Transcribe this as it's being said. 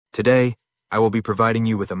Today, I will be providing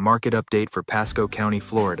you with a market update for Pasco County,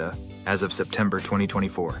 Florida, as of September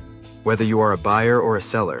 2024. Whether you are a buyer or a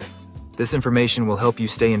seller, this information will help you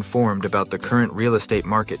stay informed about the current real estate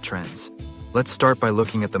market trends. Let's start by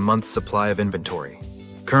looking at the month's supply of inventory.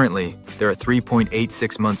 Currently, there are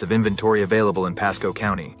 3.86 months of inventory available in Pasco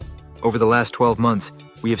County. Over the last 12 months,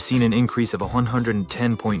 we have seen an increase of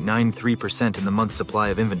 110.93% in the month's supply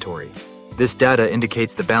of inventory. This data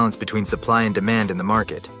indicates the balance between supply and demand in the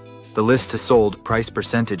market. The list to sold price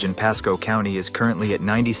percentage in Pasco County is currently at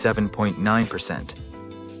 97.9%.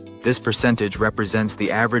 This percentage represents the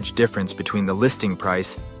average difference between the listing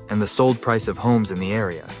price and the sold price of homes in the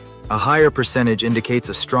area. A higher percentage indicates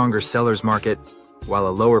a stronger seller's market, while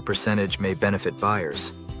a lower percentage may benefit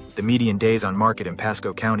buyers. The median days on market in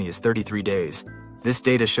Pasco County is 33 days. This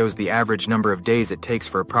data shows the average number of days it takes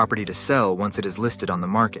for a property to sell once it is listed on the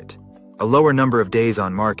market. A lower number of days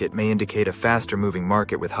on market may indicate a faster moving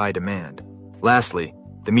market with high demand. Lastly,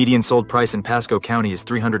 the median sold price in Pasco County is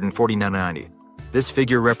 $349.90. This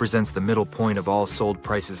figure represents the middle point of all sold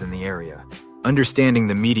prices in the area. Understanding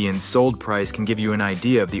the median sold price can give you an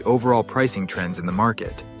idea of the overall pricing trends in the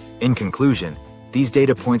market. In conclusion, these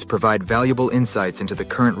data points provide valuable insights into the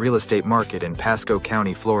current real estate market in Pasco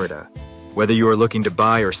County, Florida. Whether you are looking to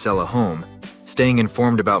buy or sell a home, staying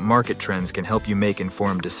informed about market trends can help you make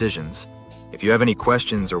informed decisions. If you have any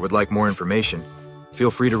questions or would like more information,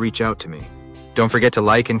 feel free to reach out to me. Don't forget to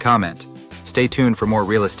like and comment. Stay tuned for more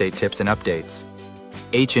real estate tips and updates.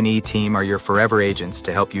 H&E team are your forever agents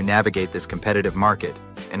to help you navigate this competitive market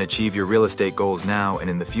and achieve your real estate goals now and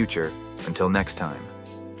in the future. Until next time.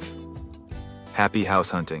 Happy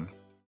house hunting.